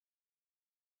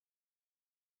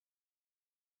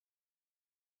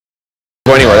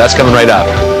go anywhere. That's coming right up.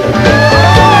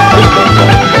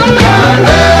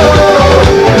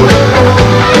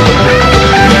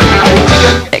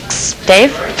 Thanks.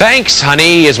 Dave? Thanks,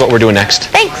 honey, is what we're doing next.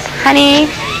 Thanks, honey.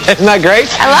 Isn't that great?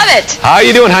 I love it. How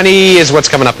you doing, honey, is what's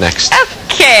coming up next.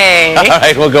 Okay. All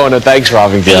right, we'll go into thanks,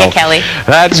 Robin. See you, Kelly.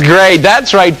 That's great.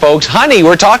 That's right, folks. Honey,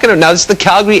 we're talking about, now this is the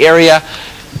Calgary area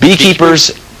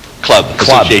Beekeepers Club.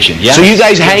 Association, yeah. So you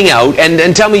guys hang out,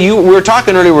 and tell me, we were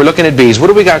talking earlier, we're looking at bees. What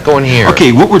do we got going here?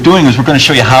 Okay, what we're doing is we're going to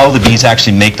show you how the bees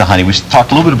actually make the honey. We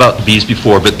talked a little bit about the bees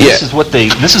before, but this is what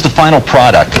this is the final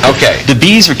product. Okay. The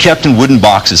bees are kept in wooden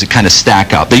boxes that kind of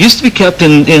stack up. They used to be kept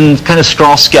in kind of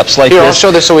straw skeps like here, this. I'll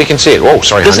show this so we can see it. Whoa,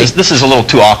 sorry, honey. This is a little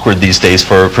too awkward these days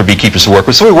for beekeepers to work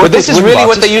with. So we work but this is really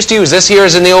what they used to use. This here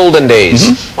is in the olden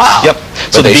days. Wow. Yep.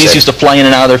 So the bees used to fly in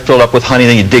and out of there, filled up with honey,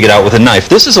 then you dig it out with a knife.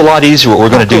 This is a lot easier what we're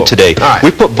going to do today. Right.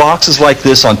 We put boxes like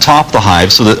this on top of the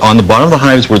hive, so that on the bottom of the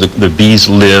hives where the bees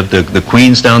live, the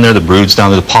queen's down there, the brood's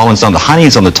down there, the pollen's down, the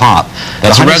honey's on the top.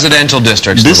 That's the residential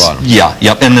districts at the bottom. Yeah,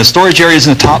 yep. And the storage area is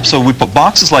in the top, so we put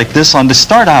boxes like this on to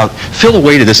start out. Fill the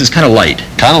weight of this is kind of light.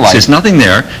 Kind of light. So there's nothing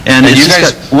there. And you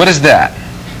guys, what is that?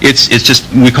 It's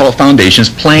just, we call it foundation. It's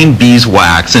plain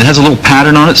beeswax, and it has a little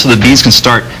pattern on it so the bees can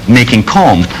start making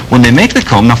comb. When they make the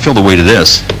comb, now feel the weight of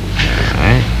this.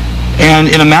 Right. And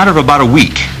in a matter of about a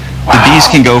week, the bees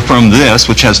can go from this,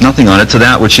 which has nothing on it, to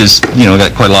that, which is,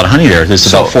 got quite a lot of honey there. There's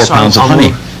about 4 pounds of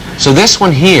honey. So this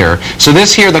one here,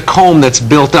 the comb that's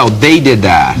built out, they did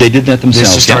that. They did that themselves.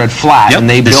 This just started flat, and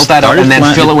they built that up and then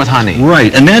fill it with honey.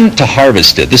 Right, and then to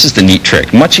harvest it, this is the neat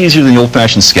trick. Much easier than the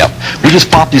old-fashioned skep. We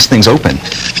just pop these things open.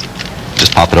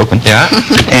 Just pop it open. Yeah.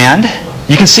 And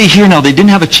you can see here now, they didn't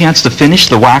have a chance to finish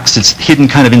the wax that's hidden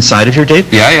kind of inside of here,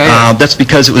 Dave. Yeah. That's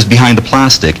because it was behind the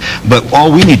plastic. But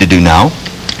all we need to do now,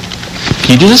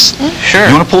 can you do this? Sure.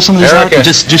 You want to pull some of these out?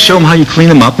 Just show them how you clean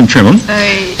them up and trim them.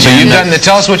 So you've done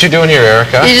tell us what you're doing here,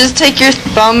 Erica. You just take your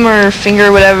thumb or finger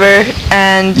or whatever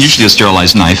and... Usually a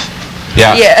sterilized knife.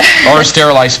 Yeah. Or a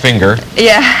sterilized finger.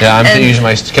 Yeah. Yeah, I'm using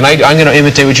my... I'm going to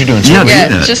imitate what you're doing. So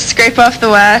just scrape off the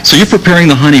wax. So you're preparing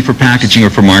the honey for packaging or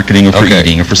for marketing or for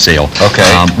eating or for sale. Okay.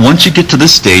 Once you get to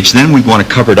this stage, then we want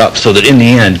to cover it up so that in the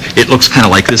end, it looks kind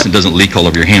of like this and doesn't leak all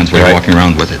over your hands when you're walking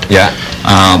around with it. Yeah.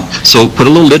 So put a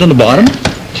little lid on the bottom.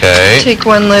 Okay. Take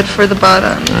one lid for the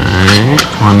bottom.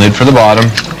 One lid for the bottom.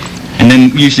 And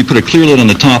then usually put a clear lid on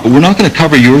the top, but we're not going to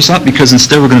cover yours up because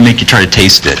instead we're going to make you try to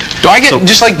taste it. Do I get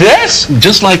just like this?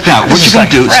 Just like that. What you're going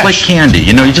to do, it's like candy.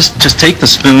 You just take the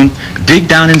spoon, dig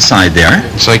down inside there.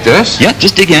 It's like this? Yeah,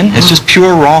 just dig in. It's just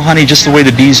pure raw honey, just the way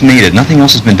the bees made it. Nothing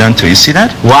else has been done to it. You see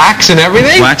that? Wax and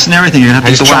everything? Wax and everything. You're going to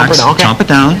have to get the wax. Chomp it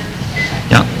down.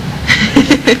 Yeah.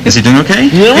 Is he doing okay?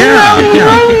 Yeah.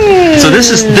 So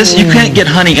you can't get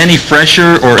honey any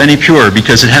fresher or any purer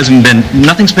because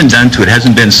nothing's been done to it. It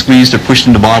hasn't been squeezed or pushed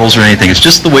into bottles or anything. It's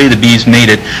just the way the bees made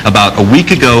it. About a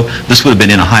week ago, this would have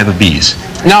been in a hive of bees.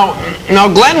 Now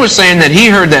Glenn was saying that he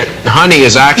heard that honey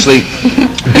is actually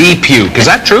bee puke. Is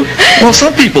that true? Well,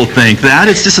 some people think that.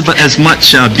 It's just about as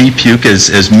much bee puke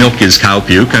as milk is cow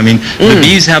puke. I mean, the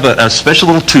bees have a special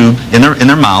little tube in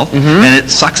their mouth, and it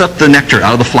sucks up the nectar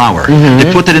out of the flower. They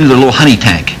put that into their little honey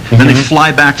tank. Then they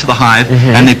fly back to the hive,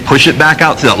 and they push it back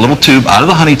out through that little tube, out of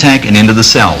the honey tank, and into the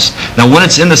cells. Now, when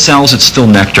it's in the cells, it's still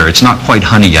nectar. It's not quite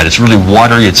honey yet. It's really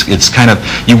watery. It's kind of,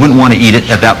 you wouldn't want to eat it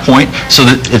at that point. So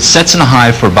that it sets in the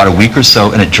hive for about a week or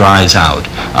so, and it dries out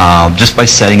just by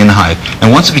setting in the hive.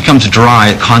 And once it becomes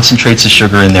dry, it concentrates the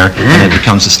sugar in there, and it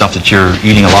becomes the stuff that you're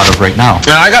eating a lot of right now.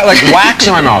 And I got like wax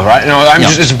in my mouth, right?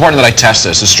 It's important that I test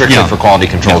this. It's strictly for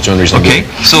quality control. Okay,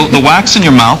 so the wax in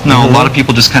your mouth, now a lot of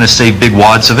people just kind of save big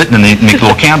wads of it, and then they make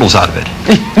little candles out of it.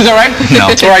 Is that right?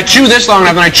 No. Or I chew this long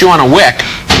enough, and I chew on a wick.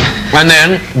 And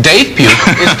then Dave puke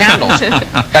is candles.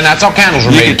 And that's how candles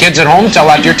are made. Kids at home, tell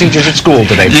that to your teachers at school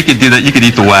today. You could do that. You could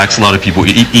eat the wax. A lot of people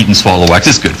eat and swallow wax.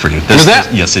 It's good for you. Is that?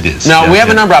 Yes, it is. Now, we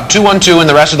have a number up, 212, and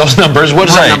the rest of those numbers.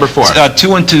 What is that number for?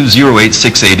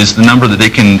 212-0868 is the number that they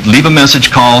can leave a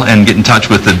message, call, and get in touch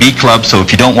with the Bee Club. So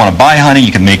if you don't want to buy honey,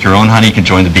 you can make your own honey. You can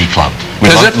join the Bee Club.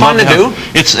 Is it fun to do?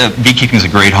 Beekeeping is a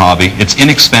great hobby. It's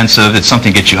inexpensive. It's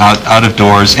something to get you out of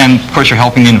doors. And, of course, you're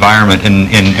helping the environment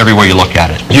in everywhere you look at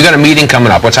it. You got a meeting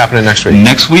coming up. What's happening next week?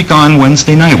 Next week on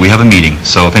Wednesday night, we have a meeting.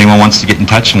 So if anyone wants to get in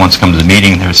touch and wants to come to the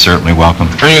meeting, they're certainly welcome.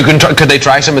 And could they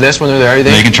try some of this when they're there?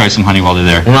 They can try some honey while they're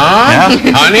there.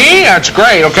 Honey? That's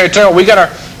great. Okay, Terrell, we got our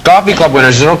coffee club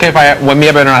winners. Is it okay if I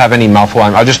better not have any mouthful?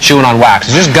 I'll just chewing on wax.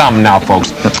 It's just gum now,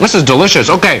 folks. This is delicious.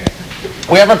 Okay,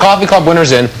 we have our coffee club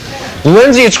winners in.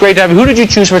 Lindsay, it's great to have you. Who did you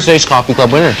choose for today's coffee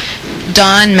club winner?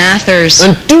 Don Mathers.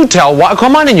 And do tell.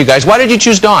 Come on in, you guys. Why did you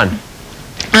choose Don?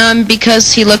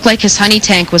 Because he looked like his honey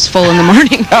tank was full in the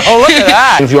morning. Oh, look at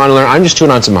that. If you want to learn, I'm just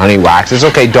chewing on some honey waxes.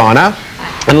 Okay, Donna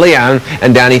and Leanne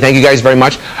and Danny, thank you guys very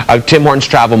much. Tim Horton's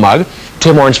travel mug,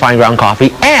 Tim Horton's fine ground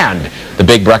coffee, and the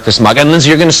big breakfast mug. And Lindsay,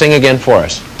 you're going to sing again for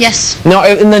us. Yes. Now,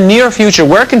 in the near future,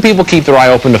 where can people keep their eye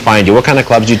open to find you? What kind of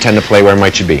clubs do you tend to play? Where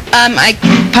might you be? I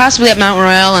possibly at Mount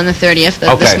Royal on the 30th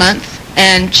of this month,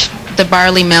 and the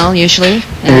Barley Mill usually.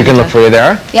 And we can look for you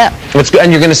there? Yeah. That's good.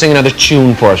 And you're going to sing another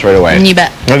tune for us right away. You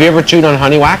bet. Have you ever chewed on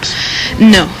honey wax?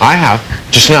 No. I have.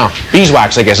 Just now.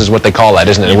 Beeswax, I guess, is what they call that,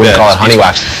 isn't it? They wouldn't call it honey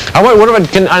wax.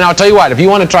 And I'll tell you what, if you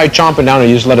want to try chomping down it,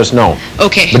 you just let us know.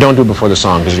 Okay. But don't do it before the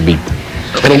song, because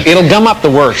it'll gum up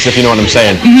the works, if you know what I'm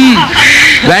saying.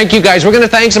 Thank you, guys. We're going to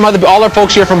thank all our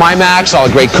folks here from IMAX, all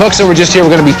the great cooks that were just here.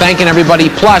 We're going to be thanking everybody.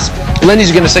 Plus,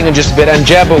 Lindy's going to sing in just a bit, and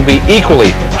Jeb will be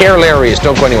equally hilarious.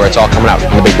 Don't go anywhere. It's all coming out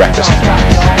in the Big Breakfast.